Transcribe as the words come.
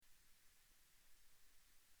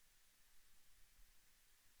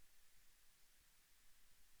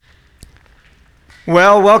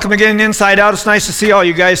Well, welcome again to Inside Out. It's nice to see all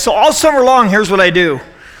you guys. So all summer long, here's what I do.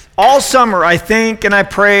 All summer, I think and I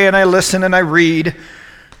pray and I listen and I read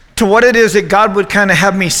to what it is that God would kind of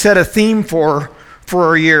have me set a theme for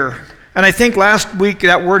a year. And I think last week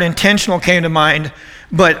that word intentional came to mind,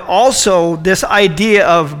 but also this idea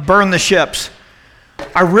of burn the ships.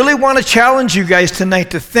 I really want to challenge you guys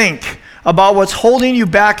tonight to think about what's holding you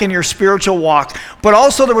back in your spiritual walk. But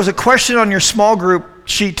also there was a question on your small group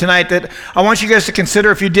sheet tonight that I want you guys to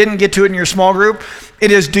consider if you didn't get to it in your small group.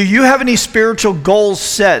 It is, do you have any spiritual goals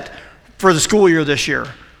set for the school year this year?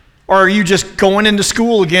 Or are you just going into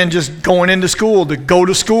school again, just going into school to go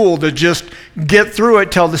to school to just get through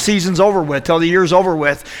it till the season's over with, till the year's over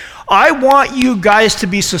with? I want you guys to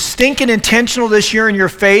be so stinking intentional this year in your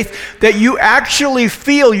faith that you actually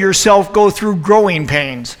feel yourself go through growing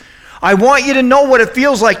pains. I want you to know what it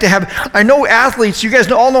feels like to have, I know athletes, you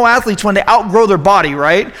guys all know athletes when they outgrow their body,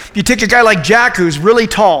 right? You take a guy like Jack who's really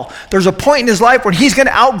tall. There's a point in his life when he's going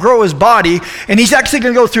to outgrow his body and he's actually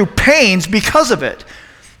going to go through pains because of it.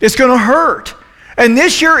 It's going to hurt. And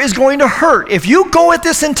this year is going to hurt. If you go at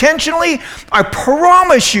this intentionally, I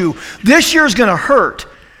promise you, this year is going to hurt.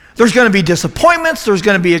 There's going to be disappointments, there's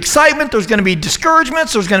going to be excitement, there's going to be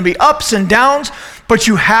discouragements, there's going to be ups and downs, but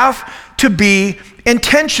you have to be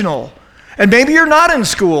intentional. And maybe you're not in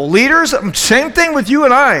school. Leaders, same thing with you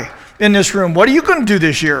and I in this room. What are you going to do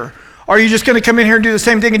this year? Are you just going to come in here and do the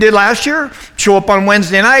same thing you did last year? Show up on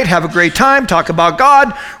Wednesday night, have a great time, talk about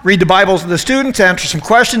God, read the Bibles with the students, answer some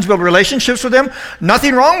questions, build relationships with them?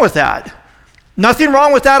 Nothing wrong with that. Nothing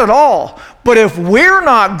wrong with that at all. But if we're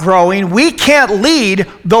not growing, we can't lead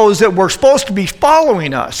those that we're supposed to be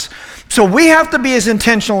following us. So we have to be as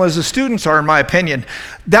intentional as the students are, in my opinion.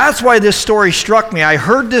 That's why this story struck me. I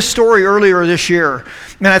heard this story earlier this year,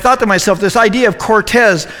 and I thought to myself, this idea of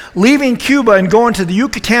Cortez leaving Cuba and going to the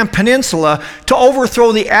Yucatan Peninsula to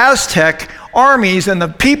overthrow the Aztec armies and the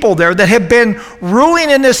people there that had been ruling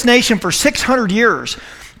in this nation for 600 years.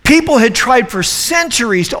 People had tried for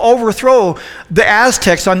centuries to overthrow the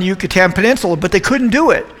Aztecs on the Yucatan Peninsula, but they couldn't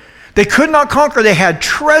do it. They could not conquer. They had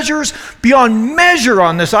treasures beyond measure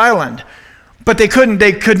on this island, but they could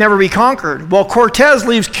never be conquered. Well, Cortez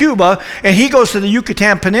leaves Cuba and he goes to the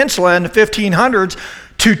Yucatan Peninsula in the 1500s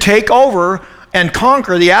to take over and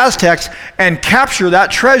conquer the Aztecs and capture that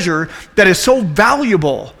treasure that is so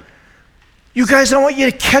valuable. You guys, I want you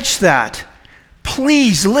to catch that.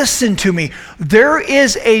 Please listen to me. There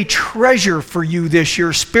is a treasure for you this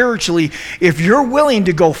year spiritually if you're willing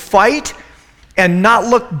to go fight and not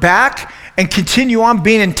look back and continue on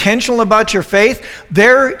being intentional about your faith.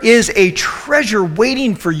 There is a treasure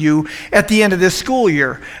waiting for you at the end of this school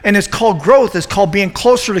year. And it's called growth. It's called being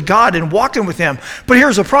closer to God and walking with Him. But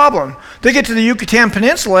here's the problem. They get to the Yucatan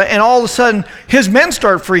Peninsula and all of a sudden his men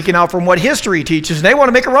start freaking out from what history teaches and they want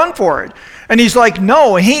to make a run for it. And he's like,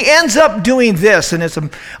 no. And he ends up doing this. And it's an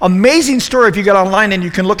amazing story if you get online and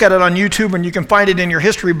you can look at it on YouTube and you can find it in your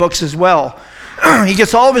history books as well. He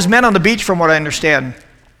gets all of his men on the beach from what I understand.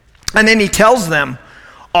 And then he tells them,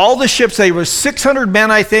 all the ships, there was 600 men,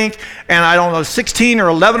 I think, and I don't know, 16 or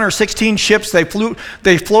 11 or 16 ships, they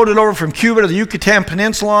floated over from Cuba to the Yucatan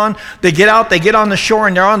Peninsula on. They get out, they get on the shore,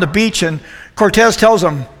 and they're on the beach, and Cortez tells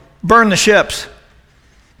them, burn the ships.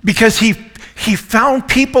 Because he found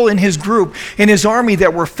people in his group, in his army,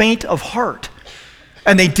 that were faint of heart.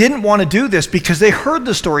 And they didn't want to do this because they heard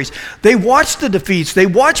the stories. They watched the defeats. They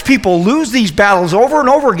watched people lose these battles over and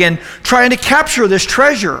over again trying to capture this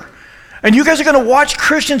treasure. And you guys are going to watch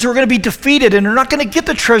Christians who are going to be defeated and they're not going to get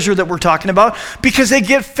the treasure that we're talking about because they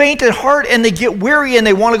get faint at heart and they get weary and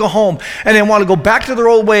they want to go home and they want to go back to their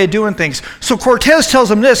old way of doing things. So Cortez tells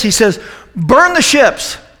them this. He says, burn the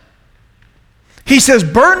ships. He says,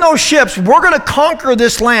 burn those ships. We're going to conquer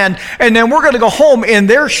this land and then we're going to go home in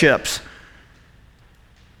their ships.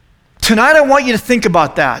 Tonight, I want you to think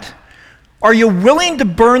about that. Are you willing to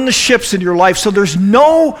burn the ships in your life so there's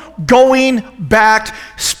no going back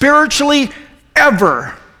spiritually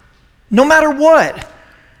ever, no matter what?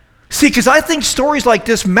 See, because I think stories like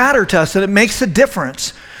this matter to us and it makes a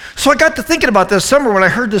difference. So I got to thinking about this summer when I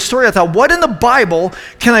heard this story. I thought, what in the Bible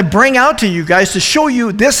can I bring out to you guys to show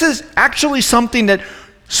you this is actually something that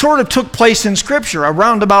sort of took place in Scripture, a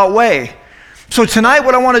roundabout way? So tonight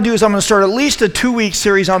what I want to do is I'm going to start at least a 2-week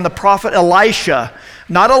series on the prophet Elisha.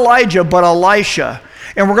 Not Elijah, but Elisha.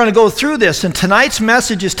 And we're going to go through this. And tonight's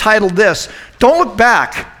message is titled this, Don't Look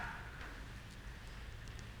Back.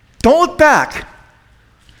 Don't look back.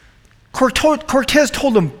 Cortez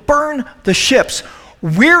told them, burn the ships.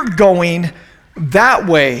 We're going that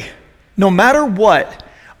way, no matter what.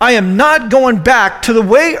 I am not going back to the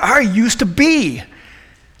way I used to be.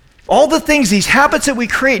 All the things, these habits that we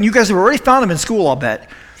create, and you guys have already found them in school, I'll bet.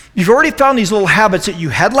 You've already found these little habits that you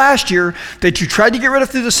had last year that you tried to get rid of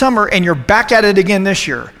through the summer, and you're back at it again this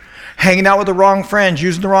year. Hanging out with the wrong friends,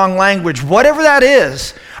 using the wrong language, whatever that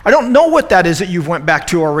is. I don't know what that is that you've went back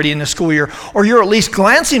to already in the school year, or you're at least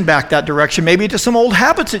glancing back that direction, maybe to some old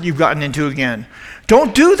habits that you've gotten into again.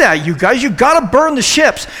 Don't do that, you guys. You've got to burn the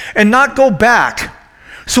ships and not go back.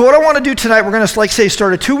 So what I want to do tonight, we're going to,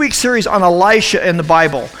 start a 2-week series on Elisha in the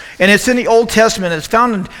Bible. And it's in the Old Testament.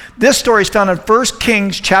 This story is found in 1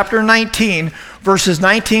 Kings chapter 19, verses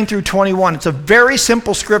 19 through 21. It's a very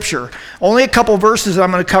simple scripture. Only a couple verses that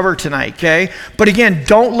I'm going to cover tonight, okay? But again,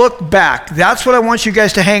 don't look back. That's what I want you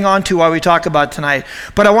guys to hang on to while we talk about tonight.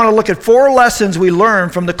 But I want to look at 4 lessons we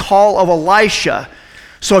learned from the call of Elisha.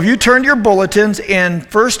 So if you turn to your bulletins in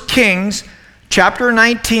 1 Kings chapter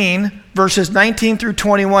 19, verses 19 through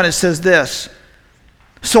 21, it says this.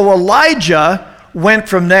 So Elijah went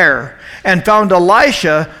from there and found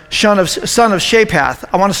Elisha, son of Shaphat.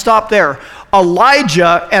 I want to stop there.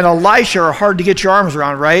 Elijah and Elisha are hard to get your arms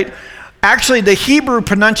around, right? Actually, the Hebrew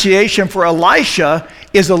pronunciation for Elisha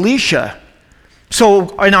is Elisha. So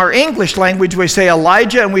in our English language, we say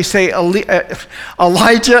Elijah and we say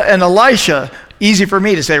Elijah and Elisha. Easy for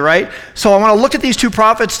me to say, right? So I want to look at these 2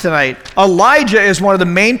 prophets tonight. Elijah is one of the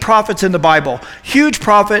main prophets in the Bible. Huge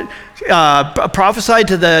prophet, prophesied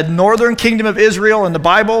to the northern kingdom of Israel in the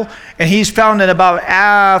Bible, and he's found in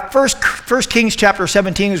about 1 Kings chapter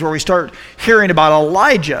 17 is where we start hearing about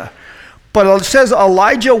Elijah. But it says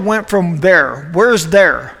Elijah went from there. Where's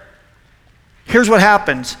there? Here's what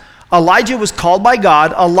happens. Elijah was called by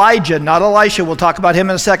God. Elijah, not Elisha. We'll talk about him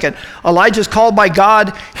in a second. Elijah's called by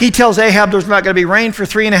God. He tells Ahab there's not going to be rain for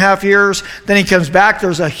 3.5 years. Then he comes back.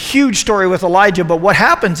 There's a huge story with Elijah. But what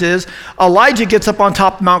happens is Elijah gets up on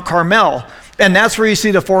top of Mount Carmel. And that's where you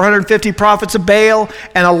see the 450 prophets of Baal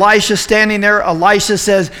and Elisha standing there. Elisha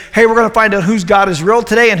says, hey, we're going to find out whose God is real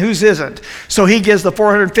today and whose isn't. So he gives the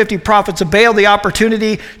 450 prophets of Baal the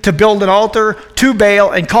opportunity to build an altar to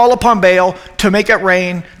Baal and call upon Baal to make it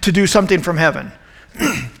rain, to do something from heaven.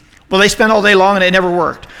 Well, they spent all day long and it never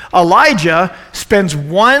worked. Elijah says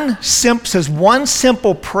one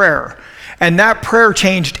simple prayer, and that prayer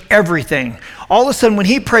changed everything. All of a sudden, when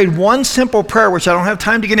he prayed one simple prayer, which I don't have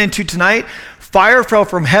time to get into tonight, fire fell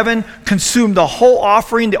from heaven, consumed the whole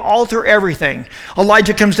offering, the altar, everything.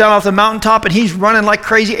 Elijah comes down off the mountaintop and he's running like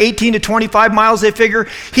crazy, 18 to 25 miles, they figure.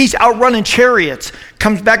 He's outrunning chariots.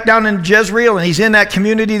 Comes back down in Jezreel and he's in that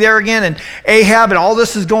community there again, and Ahab and all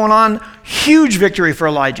this is going on. Huge victory for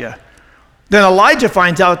Elijah. Then Elijah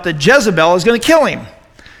finds out that Jezebel is going to kill him.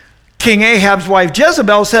 King Ahab's wife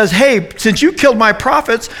Jezebel says, hey, since you killed my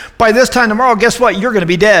prophets, by this time tomorrow, guess what? You're going to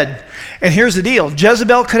be dead. And here's the deal.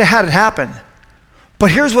 Jezebel could have had it happen. But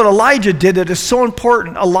here's what Elijah did that is so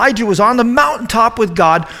important. Elijah was on the mountaintop with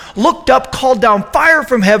God, looked up, called down fire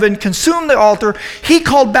from heaven, consumed the altar. He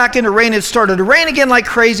called back into rain. It started to rain again like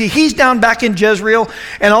crazy. He's down back in Jezreel.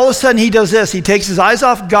 And all of a sudden he does this. He takes his eyes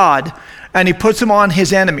off God and he puts them on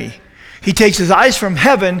his enemy. He takes his eyes from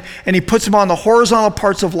heaven and he puts them on the horizontal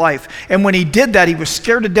parts of life. And when he did that, he was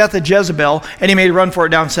scared to death of Jezebel and he made a run for it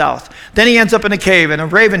down south. Then he ends up in a cave and a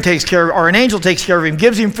raven takes care of, or an angel takes care of him,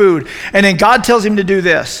 gives him food. And then God tells him to do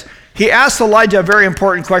this. He asks Elijah a very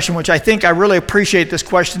important question, which I think I really appreciate this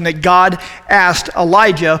question that God asked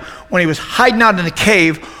Elijah when he was hiding out in a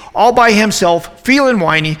cave all by himself, feeling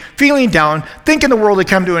whiny, feeling down, thinking the world had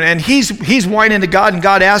come to an end. He's whining to God, and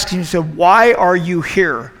God asks him, he said, why are you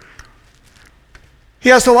here? He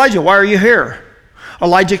asked Elijah, why are you here?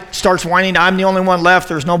 Elijah starts whining, I'm the only one left.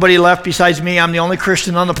 There's nobody left besides me. I'm the only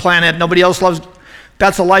Christian on the planet. Nobody else loves.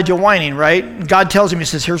 That's Elijah whining, right? And God tells him, he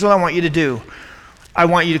says, here's what I want you to do. I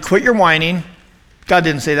want you to quit your whining. God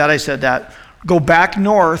didn't say that, I said that. Go back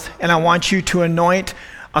north, and I want you to anoint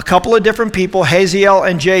a couple of different people, Hazael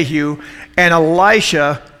and Jehu, and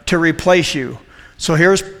Elisha to replace you. So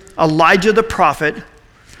here's Elijah the prophet.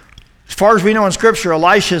 As far as we know in Scripture,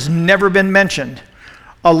 Elisha's never been mentioned.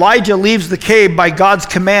 Elijah leaves the cave by God's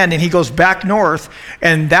command and he goes back north,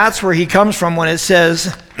 and that's where he comes from when it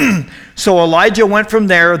says, so Elijah went from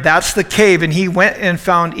there, that's the cave, and he went and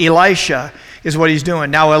found Elisha, is what he's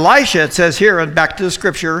doing. Now Elisha, it says here, and back to the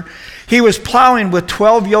scripture, he was plowing with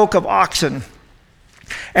 12 yoke of oxen,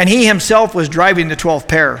 and he himself was driving the 12th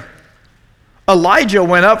pair. Elijah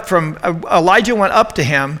went up to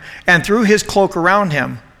him and threw his cloak around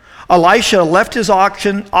him. Elisha left his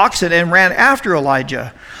oxen and ran after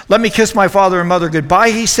Elijah. Let me kiss my father and mother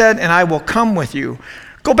goodbye, he said, and I will come with you.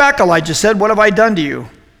 Go back, Elijah said. What have I done to you?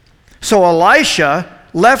 So Elisha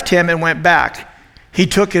left him and went back. He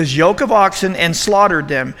took his yoke of oxen and slaughtered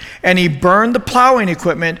them, and he burned the plowing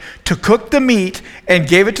equipment to cook the meat and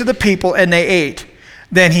gave it to the people, and they ate.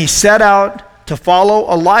 Then he set out to follow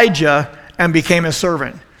Elijah and became his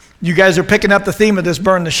servant. You guys are picking up the theme of this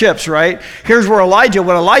burn the ships, right? Here's where what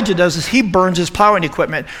Elijah does is he burns his plowing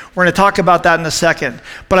equipment. We're going to talk about that in a second.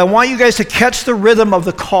 But I want you guys to catch the rhythm of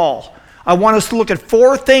the call. I want us to look at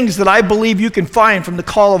 4 things that I believe you can find from the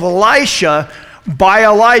call of Elisha by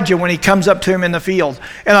Elijah when he comes up to him in the field.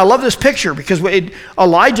 And I love this picture because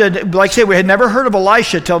Elijah, like I say, we had never heard of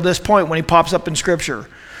Elisha till this point when he pops up in Scripture.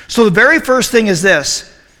 So the very first thing is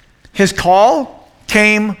this. His call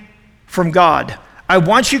came from God. I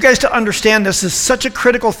want you guys to understand this is such a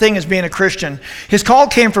critical thing as being a Christian. His call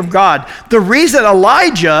came from God. The reason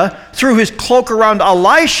Elijah threw his cloak around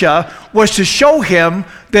Elisha was to show him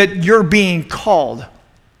that you're being called.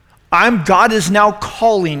 God is now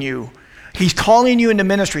calling you. He's calling you into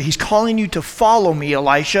ministry. He's calling you to follow me,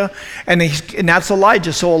 Elisha. And that's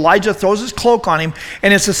Elijah. So Elijah throws his cloak on him,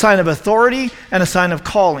 and it's a sign of authority and a sign of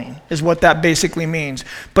calling, is what that basically means.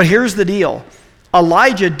 But here's the deal.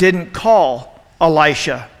 Elijah didn't call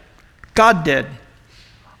Elisha. God did.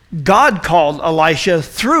 God called Elisha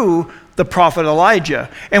through the prophet Elijah.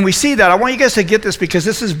 And we see that. I want you guys to get this because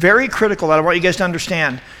this is very critical that I want you guys to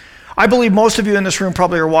understand. I believe most of you in this room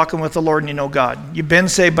probably are walking with the Lord and you know God. You've been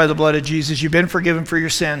saved by the blood of Jesus. You've been forgiven for your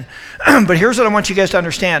sin. But here's what I want you guys to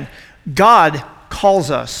understand. God calls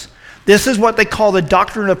us. This is what they call the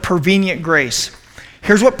doctrine of prevenient grace.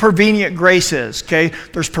 Here's what prevenient grace is, okay?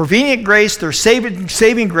 There's prevenient grace, there's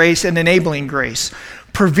saving grace, and enabling grace.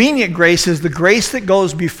 Prevenient grace is the grace that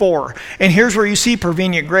goes before. And here's where you see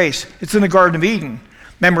prevenient grace. It's in the Garden of Eden.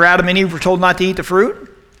 Remember Adam and Eve were told not to eat the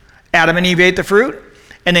fruit? Adam and Eve ate the fruit.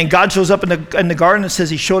 And then God shows up in the garden and says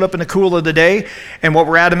he showed up in the cool of the day. And what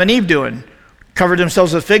were Adam and Eve doing? Covered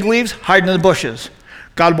themselves with fig leaves, hiding in the bushes.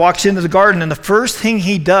 God walks into the garden, and the first thing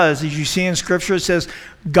he does, as you see in Scripture, it says,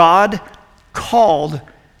 God called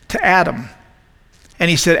to Adam.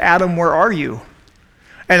 And he said, Adam, where are you?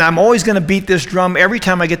 And I'm always going to beat this drum every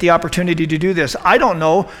time I get the opportunity to do this. I don't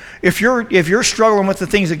know if you're struggling with the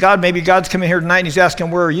things of God, maybe God's coming here tonight and he's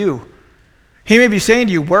asking, where are you? He may be saying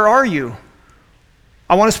to you, where are you?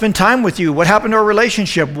 I want to spend time with you. What happened to our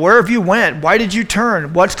relationship? Where have you went? Why did you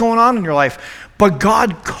turn? What's going on in your life? But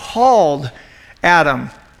God called Adam.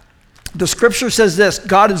 The Scripture says this,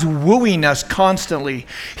 God is wooing us constantly.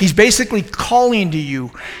 He's basically calling to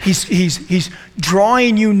you. He's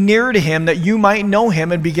drawing you near to him that you might know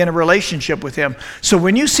him and begin a relationship with him. So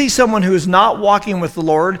when you see someone who is not walking with the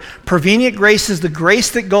Lord, prevenient grace is the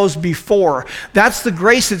grace that goes before. That's the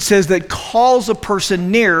grace that says that calls a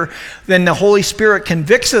person near, then the Holy Spirit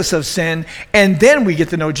convicts us of sin, and then we get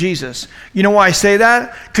to know Jesus. You know why I say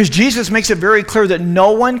that? Because Jesus makes it very clear that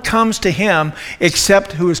no one comes to him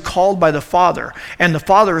except who is called by the Father. And the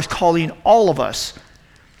Father is calling all of us.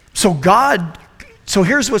 So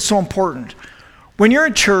here's what's so important. When you're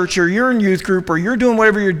in church or you're in youth group or you're doing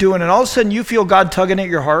whatever you're doing and all of a sudden you feel God tugging at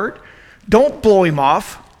your heart, don't blow him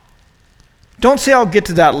off. Don't say, I'll get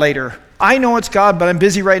to that later. I know it's God, but I'm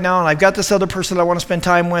busy right now and I've got this other person that I want to spend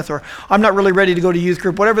time with, or I'm not really ready to go to youth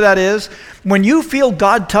group, whatever that is. When you feel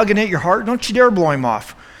God tugging at your heart, don't you dare blow him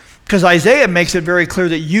off. Because Isaiah makes it very clear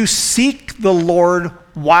that you seek the Lord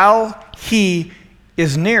while he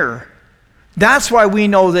is near. That's why we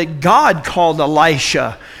know that God called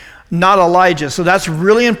Elisha, not Elijah. So that's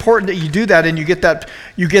really important that you do that and you get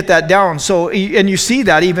that down. So, and you see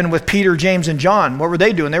that even with Peter, James, and John. What were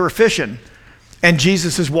they doing? They were fishing. And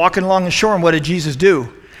Jesus is walking along the shore, and what did Jesus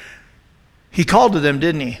do? He called to them,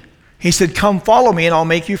 didn't he? He said, come follow me and I'll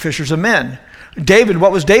make you fishers of men. David,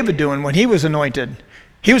 what was David doing when he was anointed?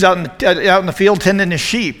 He was out in the field tending his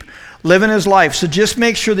sheep, living his life. So just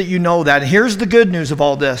make sure that you know that. And here's the good news of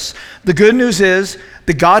all this. The good news is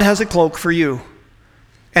that God has a cloak for you.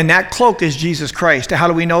 And that cloak is Jesus Christ. How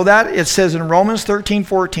do we know that? It says in Romans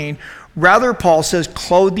 13:14, rather Paul says,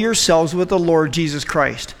 clothe yourselves with the Lord Jesus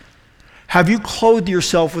Christ. Have you clothed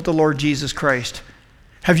yourself with the Lord Jesus Christ?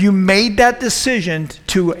 Have you made that decision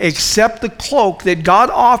to accept the cloak that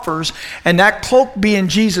God offers, and that cloak being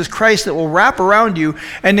Jesus Christ that will wrap around you,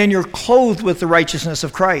 and then you're clothed with the righteousness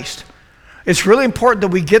of Christ? It's really important that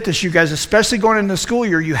we get this, you guys, especially going into the school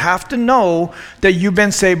year. You have to know that you've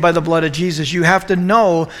been saved by the blood of Jesus. You have to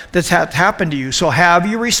know that's happened to you. So have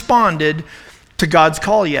you responded to God's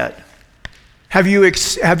call yet? Have you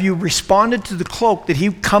responded to the cloak that he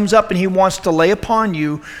comes up and he wants to lay upon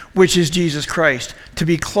you, which is Jesus Christ? To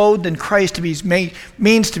be clothed in Christ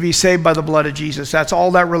means to be saved by the blood of Jesus. That's all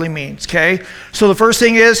that really means, okay? So the first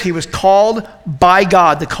thing is he was called by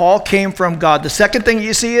God. The call came from God. The second thing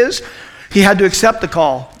you see is He had to accept the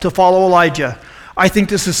call to follow Elijah. I think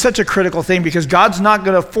this is such a critical thing because God's not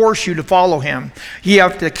going to force you to follow him. You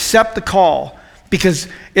have to accept the call because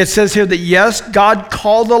it says here that yes, God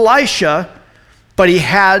called Elisha, but he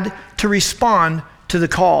had to respond to the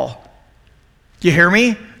call. Do you hear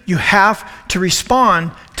me? You have to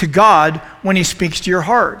respond to God when he speaks to your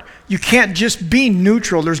heart. You can't just be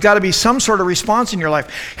neutral. There's got to be some sort of response in your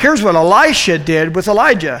life. Here's what Elisha did with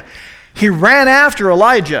Elijah. He ran after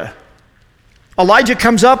Elijah. Elijah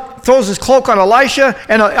comes up, throws his cloak on Elisha,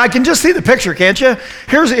 and I can just see the picture, can't you?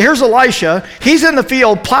 Here's Elisha. He's in the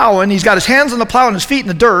field plowing. He's got his hands on the plow and his feet in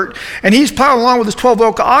the dirt, and he's plowing along with his 12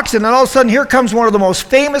 yoke of oxen, and all of a sudden here comes one of the most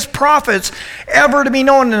famous prophets ever to be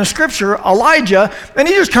known in the scripture, Elijah, and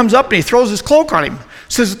he just comes up and he throws his cloak on him.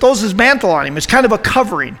 Says it throws his mantle on him. It's kind of a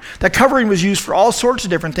covering. That covering was used for all sorts of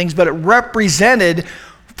different things, but it represented,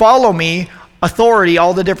 follow me, authority,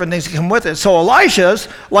 all the different things that come with it. So Elisha's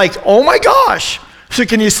like, oh my gosh. So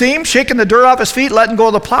can you see him shaking the dirt off his feet, letting go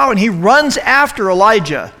of the plow, and he runs after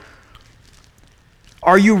Elijah.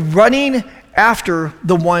 Are you running after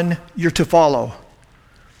the one you're to follow?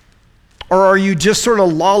 Or are you just sort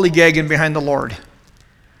of lollygagging behind the Lord?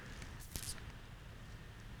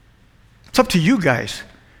 It's up to you guys.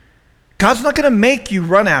 God's not going to make you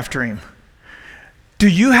run after him. Do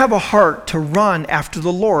you have a heart to run after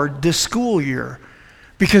the Lord this school year?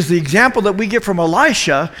 Because the example that we get from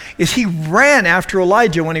Elisha is he ran after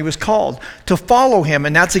Elijah when he was called to follow him,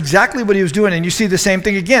 and that's exactly what he was doing. And you see the same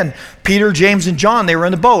thing again. Peter, James, and John, they were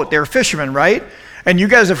in the boat. They were fishermen, right? And you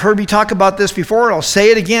guys have heard me talk about this before, and I'll say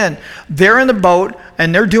it again. They're in the boat,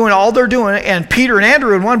 and they're doing all they're doing, and Peter and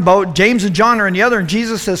Andrew in one boat, James and John are in the other, and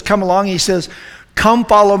Jesus says, come along. He says, come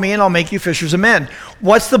follow me and I'll make you fishers of men.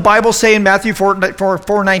 What's the Bible say in Matthew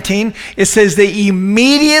 4:19? It says they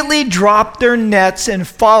immediately dropped their nets and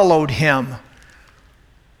followed him.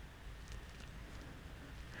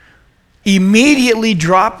 Immediately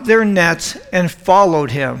dropped their nets and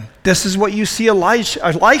followed him. This is what you see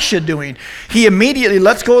Elisha doing. He immediately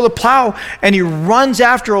lets go of the plow and he runs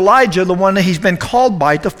after Elijah, the one that he's been called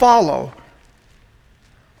by to follow.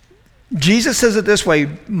 Jesus says it this way,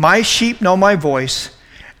 my sheep know my voice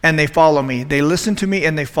and they follow me. They listen to me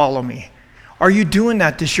and they follow me. Are you doing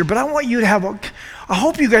that this year? But I want you to I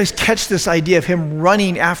hope you guys catch this idea of him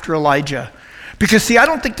running after Elijah. Because see, I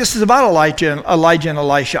don't think this is about Elijah and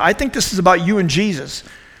Elisha. I think this is about you and Jesus.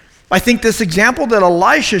 I think this example that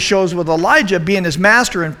Elisha shows with Elijah being his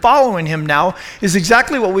master and following him now is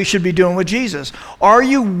exactly what we should be doing with Jesus. Are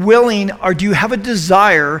you willing, or do you have a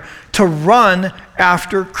desire to run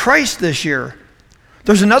after Christ this year?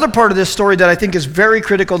 There's another part of this story that I think is very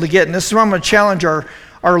critical to get, and this is where I'm going to challenge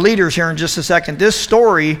our leaders here in just a second. This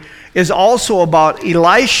story is also about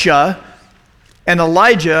Elisha and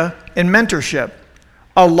Elijah in mentorship.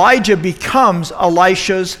 Elijah becomes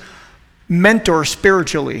Elisha's mentor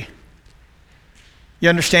spiritually. You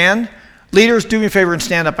understand? Leaders, do me a favor and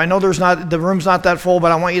stand up. I know the room's not that full,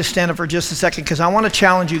 but I want you to stand up for just a second because I want to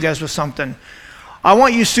challenge you guys with something. I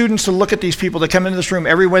want you students to look at these people that come into this room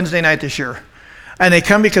every Wednesday night this year. And they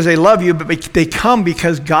come because they love you, but they come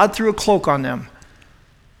because God threw a cloak on them.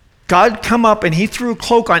 God come up and he threw a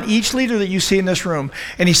cloak on each leader that you see in this room.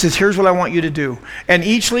 And he says, here's what I want you to do. And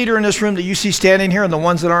each leader in this room that you see standing here and the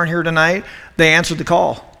ones that aren't here tonight, they answered the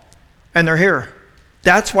call. And they're here.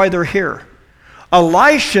 That's why they're here.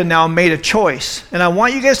 Elisha now made a choice. And I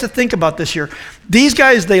want you guys to think about this here. These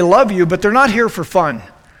guys, they love you, but they're not here for fun.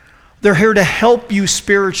 They're here to help you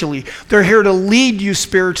spiritually. They're here to lead you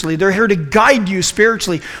spiritually. They're here to guide you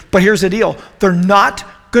spiritually. But here's the deal. They're not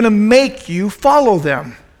going to make you follow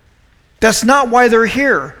them. That's not why they're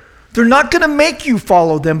here. They're not going to make you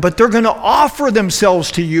follow them, but they're going to offer themselves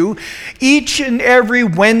to you each and every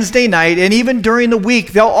Wednesday night, and even during the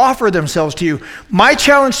week, they'll offer themselves to you. My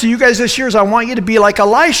challenge to you guys this year is I want you to be like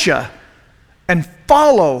Elisha and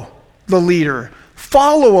follow the leader.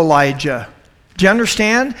 Follow Elijah. Do you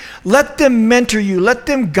understand? Let them mentor you. Let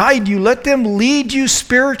them guide you. Let them lead you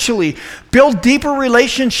spiritually. Build deeper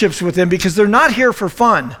relationships with them because they're not here for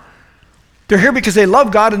fun. They're here because they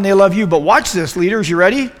love God and they love you. But watch this, leaders. You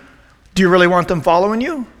ready? Do you really want them following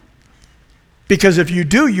you? Because if you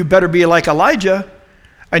do, you better be like Elijah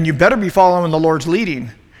and you better be following the Lord's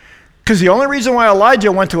leading. Because the only reason why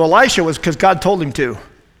Elijah went to Elisha was because God told him to.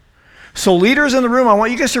 So leaders in the room, I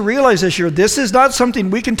want you guys to realize this year, this is not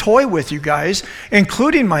something we can toy with, you guys,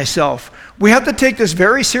 including myself. We have to take this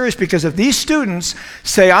very serious because if these students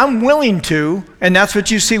say, I'm willing to, and that's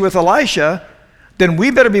what you see with Elisha, then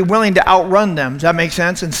we better be willing to outrun them. Does that make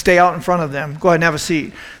sense? And stay out in front of them. Go ahead and have a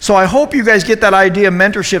seat. So I hope you guys get that idea of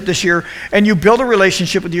mentorship this year, and you build a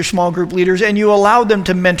relationship with your small group leaders, and you allow them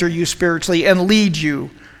to mentor you spiritually and lead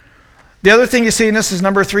you. The other thing you see in this is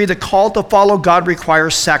number 3, the call to follow God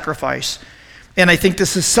requires sacrifice. And I think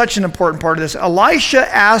this is such an important part of this. Elisha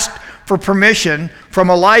asked for permission from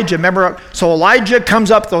Elijah. Remember, so Elijah comes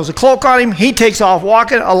up, throws a cloak on him, he takes off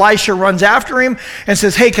walking. Elisha runs after him and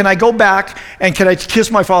says, hey, can I go back and can I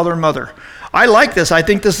kiss my father and mother? I like this. I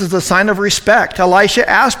think this is a sign of respect. Elisha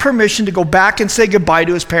asked permission to go back and say goodbye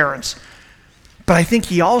to his parents. But I think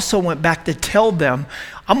he also went back to tell them,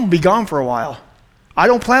 I'm going to be gone for a while. I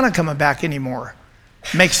don't plan on coming back anymore.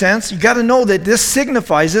 Make sense? You got to know that this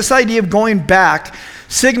signifies, this idea of going back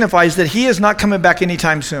signifies that he is not coming back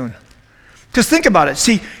anytime soon. Because think about it.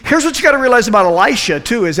 See, here's what you got to realize about Elisha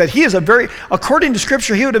too, is that he is according to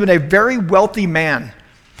Scripture, he would have been a very wealthy man.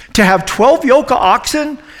 To have 12 yoke of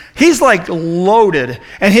oxen, he's like loaded,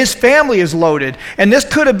 and his family is loaded. And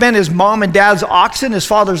this could have been his mom and dad's oxen, his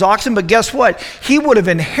father's oxen, but guess what? He would have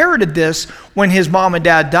inherited this when his mom and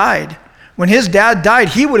dad died. When his dad died,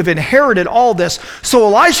 he would have inherited all this. So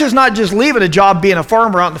Elisha's not just leaving a job being a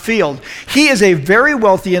farmer out in the field. He is a very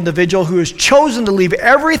wealthy individual who has chosen to leave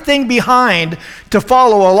everything behind to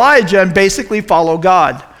follow Elijah and basically follow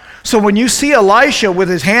God. So when you see Elisha with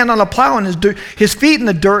his hand on a plow and his feet in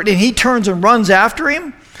the dirt, and he turns and runs after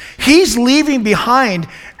him, he's leaving behind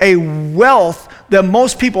a wealth that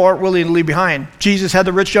most people aren't willing to leave behind. Jesus had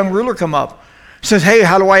the rich young ruler come up. Says, hey,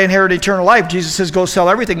 how do I inherit eternal life? Jesus says, go sell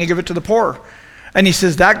everything and give it to the poor. And he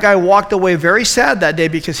says that guy walked away very sad that day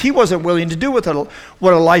because he wasn't willing to do what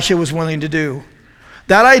Elisha was willing to do.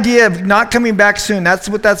 That idea of not coming back soon, that's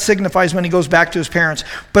what that signifies when he goes back to his parents.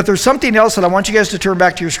 But there's something else that I want you guys to turn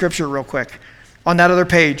back to your scripture real quick on that other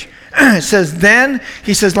page. It says, then,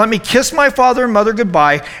 he says, let me kiss my father and mother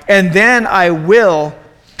goodbye, and then I will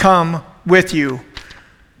come with you.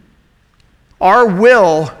 Our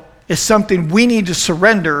will is something we need to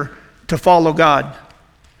surrender to follow God.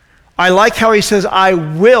 I like how he says, I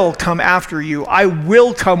will come after you. I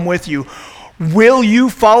will come with you. Will you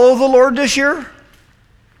follow the Lord this year?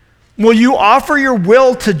 Will you offer your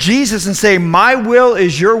will to Jesus and say, my will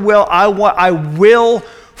is your will. I will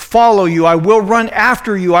follow you. I will run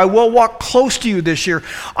after you. I will walk close to you this year.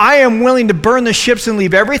 I am willing to burn the ships and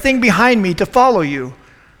leave everything behind me to follow you.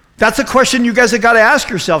 That's a question you guys have got to ask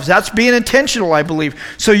yourselves. That's being intentional, I believe.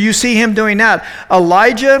 So you see him doing that.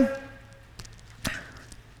 Elijah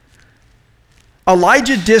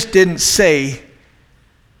just didn't say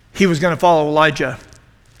he was going to follow Elijah.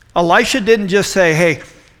 Elisha didn't just say, hey,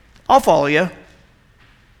 I'll follow you.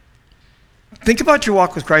 Think about your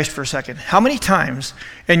walk with Christ for a second. How many times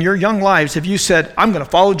in your young lives have you said, I'm going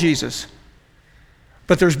to follow Jesus?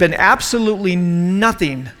 But there's been absolutely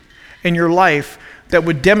nothing in your life that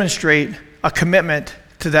would demonstrate a commitment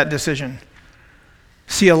to that decision.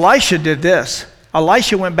 See, Elisha did this.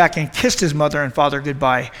 Elisha went back and kissed his mother and father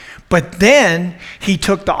goodbye. But then he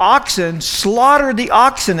took the oxen, slaughtered the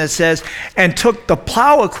oxen, it says, and took the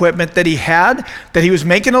plow equipment that he had, that he was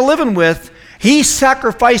making a living with. He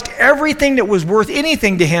sacrificed everything that was worth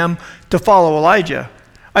anything to him to follow Elijah.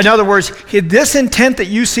 In other words, this intent that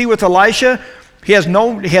you see with Elisha, he has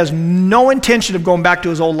no intention of going back to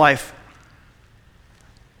his old life.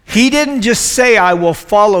 He didn't just say, I will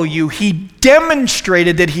follow you. He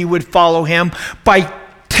demonstrated that he would follow him by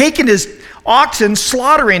taking his oxen,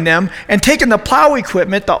 slaughtering them, and taking the plow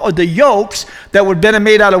equipment, the yokes that would have been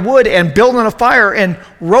made out of wood, and building a fire and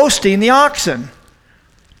roasting the oxen.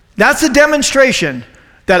 That's a demonstration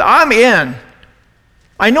that I'm in.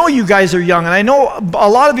 I know you guys are young, and I know a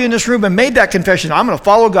lot of you in this room have made that confession. I'm going to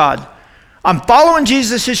follow God. I'm following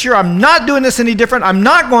Jesus this year. I'm not doing this any different. I'm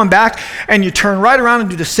not going back. And you turn right around and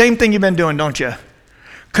do the same thing you've been doing, don't you?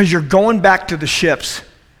 Because you're going back to the ships.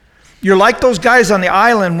 You're like those guys on the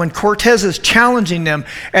island when Cortez is challenging them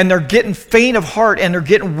and they're getting faint of heart and they're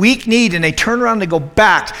getting weak-kneed, and they turn around and they go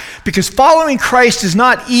back. Because following Christ is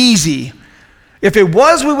not easy. If it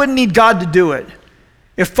was, we wouldn't need God to do it.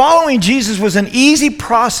 If following Jesus was an easy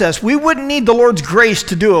process, we wouldn't need the Lord's grace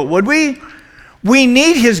to do it, would we? We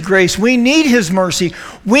need his grace. We need his mercy.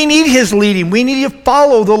 We need his leading. We need to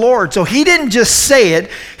follow the Lord. So he didn't just say it.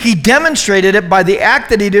 He demonstrated it by the act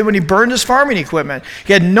that he did when he burned his farming equipment.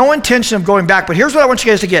 He had no intention of going back. But here's what I want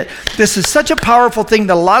you guys to get. This is such a powerful thing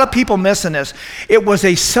that a lot of people miss in this. It was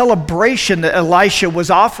a celebration that Elisha was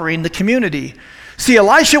offering the community. See,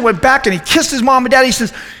 Elisha went back and he kissed his mom and dad. He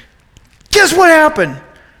says, guess what happened?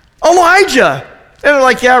 Elijah And they're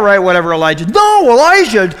like, yeah, right, whatever, Elijah. No,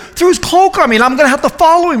 Elijah threw his cloak on me, and I'm going to have to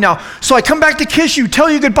follow him now. So I come back to kiss you, tell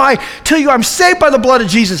you goodbye, tell you I'm saved by the blood of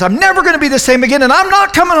Jesus. I'm never going to be the same again, and I'm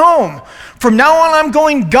not coming home. From now on, I'm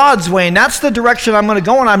going God's way, and that's the direction I'm going to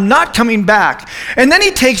go, and I'm not coming back. And then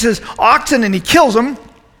he takes his oxen, and he kills them,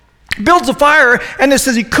 builds a fire, and it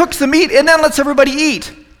says he cooks the meat, and then lets everybody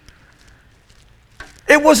eat.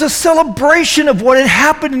 It was a celebration of what had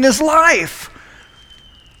happened in his life.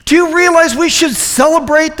 Do you realize we should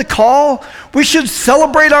celebrate the call? We should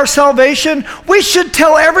celebrate our salvation. We should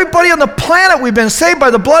tell everybody on the planet we've been saved by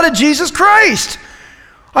the blood of Jesus Christ.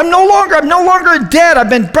 I'm no longer dead. I've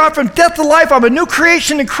been brought from death to life. I'm a new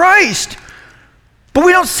creation in Christ. But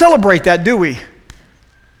we don't celebrate that, do we?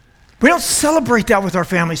 We don't celebrate that with our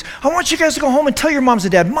families. I want you guys to go home and tell your moms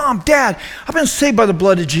and dad, Mom, Dad, I've been saved by the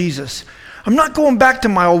blood of Jesus. I'm not going back to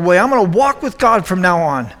my old way. I'm going to walk with God from now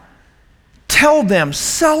on. Tell them,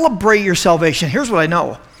 celebrate your salvation. Here's what I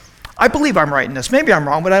know. I believe I'm right in this. Maybe I'm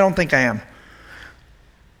wrong, but I don't think I am.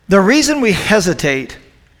 The reason we hesitate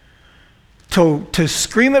to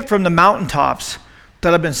scream it from the mountaintops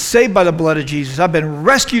that I've been saved by the blood of Jesus, I've been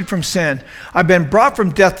rescued from sin, I've been brought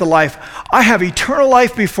from death to life, I have eternal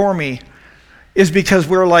life before me, is because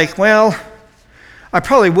we're like, well, I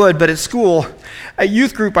probably would, but at school, at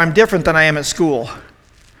youth group, I'm different than I am at school.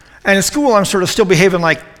 And at school, I'm sort of still behaving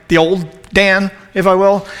like the old Dan, if I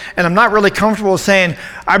will, and I'm not really comfortable saying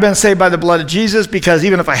I've been saved by the blood of Jesus, because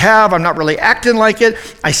even if I have, I'm not really acting like it.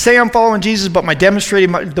 I say I'm following Jesus, but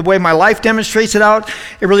the way my life demonstrates it out,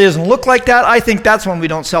 it really doesn't look like that. I think that's when we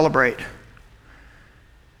don't celebrate.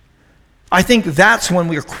 I think that's when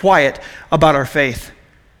we're quiet about our faith.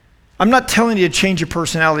 I'm not telling you to change your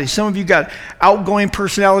personality. Some of you got outgoing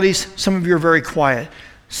personalities. Some of you are very quiet.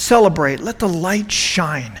 Celebrate. Let the light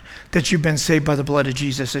shine that you've been saved by the blood of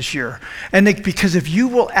Jesus this year. And because if you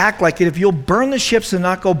will act like it, if you'll burn the ships and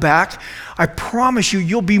not go back, I promise you,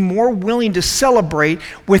 you'll be more willing to celebrate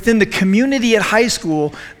within the community at high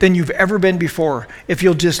school than you've ever been before, if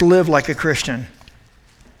you'll just live like a Christian.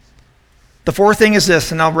 The fourth thing is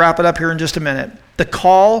this, and I'll wrap it up here in just a minute. The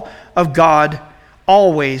call of God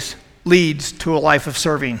always leads to a life of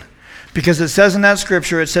serving. Because it says in that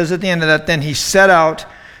scripture, it says at the end of that, then he set out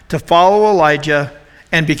to follow Elijah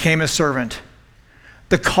and became a servant.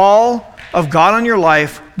 The call of God on your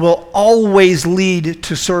life will always lead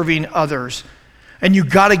to serving others. And you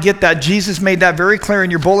got to get that. Jesus made that very clear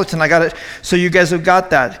in your bulletin. I got it, so you guys have got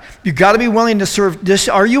that. You got to be willing to serve.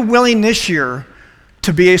 Are you willing this year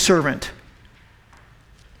to be a servant?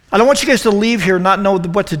 I don't want you guys to leave here and not know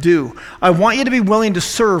what to do. I want you to be willing to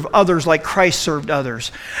serve others like Christ served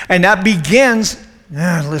others. And that begins,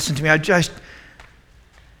 listen to me,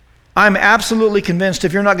 I'm absolutely convinced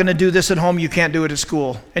if you're not going to do this at home, you can't do it at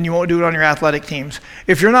school, and you won't do it on your athletic teams.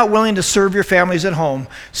 If you're not willing to serve your families at home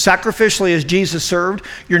sacrificially as Jesus served,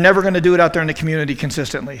 you're never going to do it out there in the community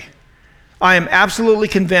consistently. I am absolutely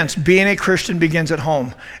convinced being a Christian begins at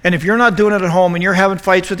home. And if you're not doing it at home and you're having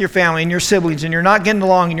fights with your family and your siblings and you're not getting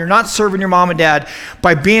along and you're not serving your mom and dad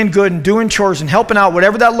by being good and doing chores and helping out,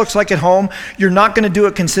 whatever that looks like at home, you're not going to do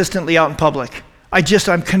it consistently out in public.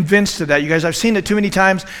 I'm convinced of that. You guys, I've seen it too many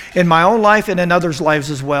times in my own life and in others'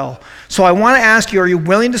 lives as well. So I want to ask you, are you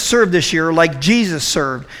willing to serve this year like Jesus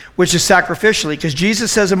served, which is sacrificially? Because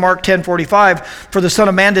Jesus says in Mark 10:45, for the Son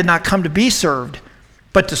of Man did not come to be served,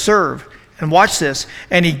 but to serve. And watch this.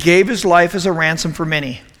 And he gave his life as a ransom for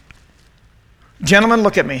many. Gentlemen,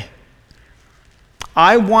 look at me.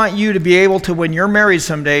 I want you to be able to, when you're married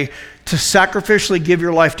someday, to sacrificially give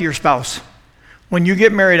your life to your spouse. When you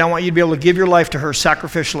get married, I want you to be able to give your life to her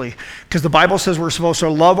sacrificially. Because the Bible says we're supposed to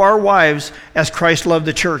love our wives as Christ loved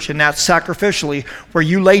the church. And that's sacrificially, where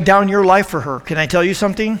you lay down your life for her. Can I tell you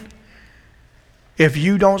something? If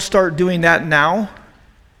you don't start doing that now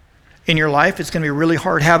in your life, it's going to be a really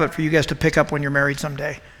hard habit for you guys to pick up when you're married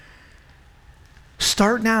someday.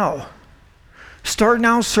 Start now. Start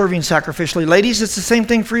now serving sacrificially. Ladies, it's the same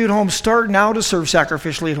thing for you at home. Start now to serve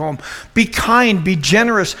sacrificially at home. Be kind, be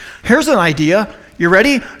generous. Here's an idea. You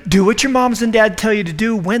ready? Do what your moms and dad tell you to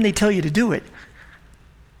do when they tell you to do it.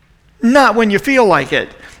 Not when you feel like it.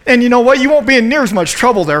 And you know what? You won't be in near as much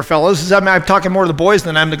trouble there, fellas. I'm talking more to the boys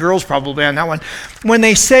than I'm the girls probably on that one. When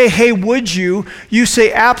they say, hey, would you? You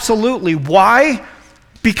say absolutely. Why?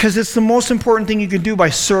 Because it's the most important thing you can do by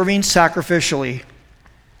serving sacrificially.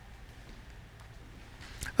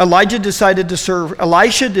 Elisha decided to serve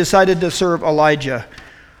Elijah.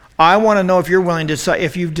 I want to know if you're willing to,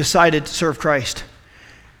 if you've decided to serve Christ.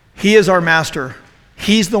 He is our master.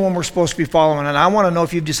 He's the one we're supposed to be following, and I want to know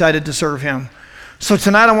if you've decided to serve him. So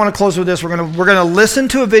tonight I want to close with this. We're going to listen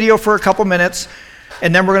to a video for a couple minutes.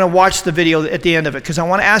 and then we're going to watch the video at the end of it, because I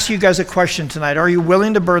want to ask you guys a question tonight. Are you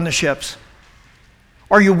willing to burn the ships?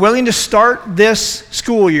 Are you willing to start this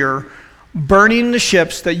school year burning the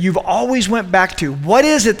ships that you've always went back to? What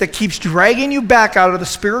is it that keeps dragging you back out of the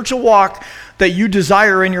spiritual walk that you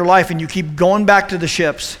desire in your life, and you keep going back to the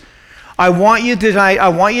ships? I want you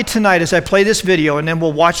tonight as I play this video, and then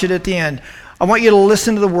we'll watch it at the end. I want you to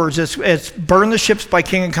listen to the words. It's Burn the Ships by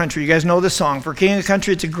King and Country. You guys know this song. For King and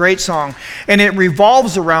Country, it's a great song. And it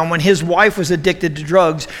revolves around when his wife was addicted to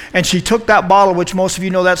drugs, and she took that bottle, which most of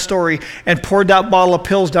you know that story, and poured that bottle of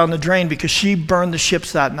pills down the drain because she burned the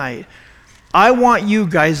ships that night. I want you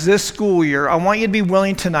guys this school year, I want you to be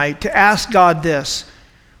willing tonight to ask God this.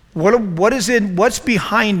 What's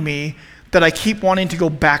behind me that I keep wanting to go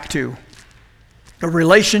back to? A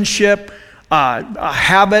relationship, a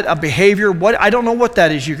habit, a behavior. I don't know what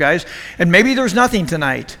that is, you guys. And maybe there's nothing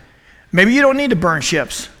tonight. Maybe you don't need to burn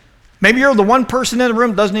ships. Maybe you're the one person in the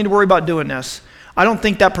room that doesn't need to worry about doing this. I don't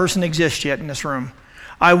think that person exists yet in this room.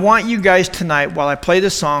 I want you guys tonight, while I play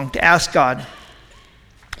this song, to ask God,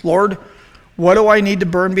 Lord, what do I need to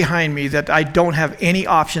burn behind me that I don't have any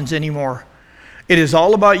options anymore? It is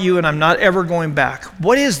all about you, and I'm not ever going back.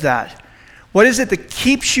 What is that? What is it that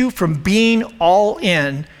keeps you from being all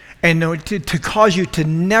in and to cause you to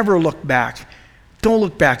never look back? Don't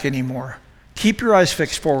look back anymore. Keep your eyes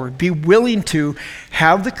fixed forward. Be willing to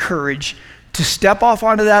have the courage to step off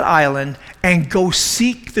onto that island and go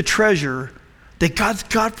seek the treasure that God's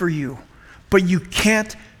got for you. But you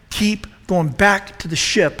can't keep going back to the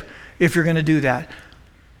ship if you're going to do that.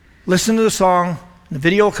 Listen to the song. The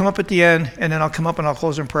video will come up at the end, and then I'll come up and I'll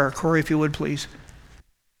close in prayer. Corey, if you would, please.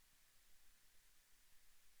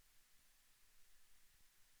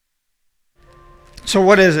 So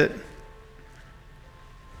what is it?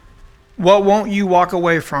 What won't you walk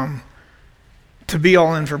away from to be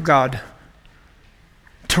all in for God?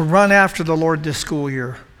 To run after the Lord this school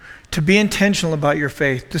year. To be intentional about your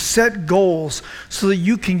faith. To set goals so that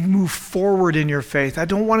you can move forward in your faith. I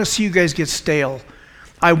don't want to see you guys get stale.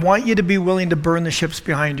 I want you to be willing to burn the ships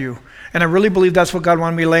behind you. And I really believe that's what God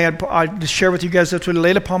wanted me to share with you guys. That's what he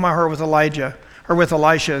laid upon my heart with Elisha,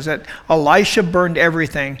 is that Elisha burned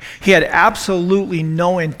everything. He had absolutely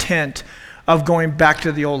no intent of going back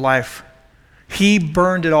to the old life. He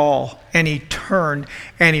burned it all, and he turned,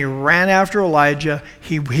 and he ran after Elijah.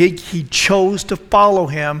 He chose to follow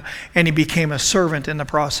him, and he became a servant in the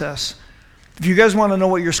process. If you guys want to know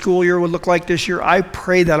what your school year would look like this year, I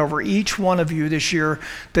pray that over each one of you this year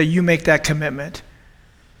that you make that commitment.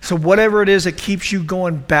 So whatever it is that keeps you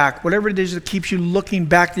going back, whatever it is that keeps you looking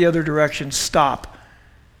back the other direction, stop.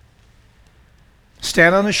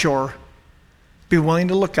 Stand on the shore. Be willing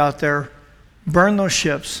to look out there. Burn those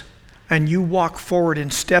ships. And you walk forward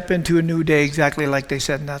and step into a new day exactly like they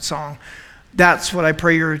said in that song. That's what I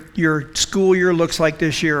pray your school year looks like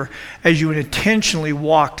this year as you intentionally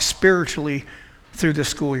walk spiritually through this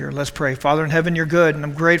school year. Let's pray. Father in heaven, you're good, and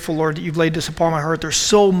I'm grateful, Lord, that you've laid this upon my heart. There's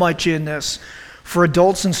so much in this for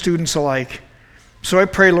adults and students alike. So I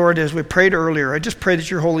pray, Lord, as we prayed earlier, I just pray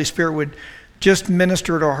that your Holy Spirit would just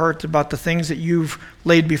minister to our hearts about the things that you've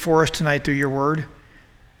laid before us tonight through your word.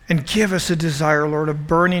 And give us a desire, Lord, a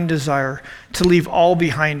burning desire to leave all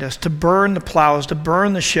behind us, to burn the plows, to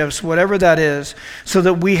burn the ships, whatever that is, so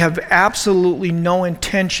that we have absolutely no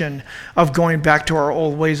intention of going back to our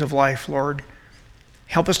old ways of life, Lord.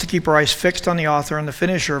 Help us to keep our eyes fixed on the author and the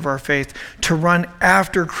finisher of our faith, to run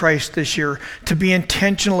after Christ this year, to be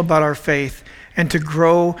intentional about our faith, and to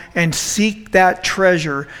grow and seek that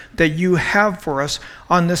treasure that you have for us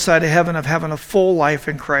on this side of heaven, of having a full life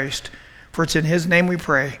in Christ. For it's in his name we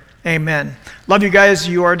pray. Amen. Love you guys.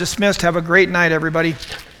 You are dismissed. Have a great night, everybody.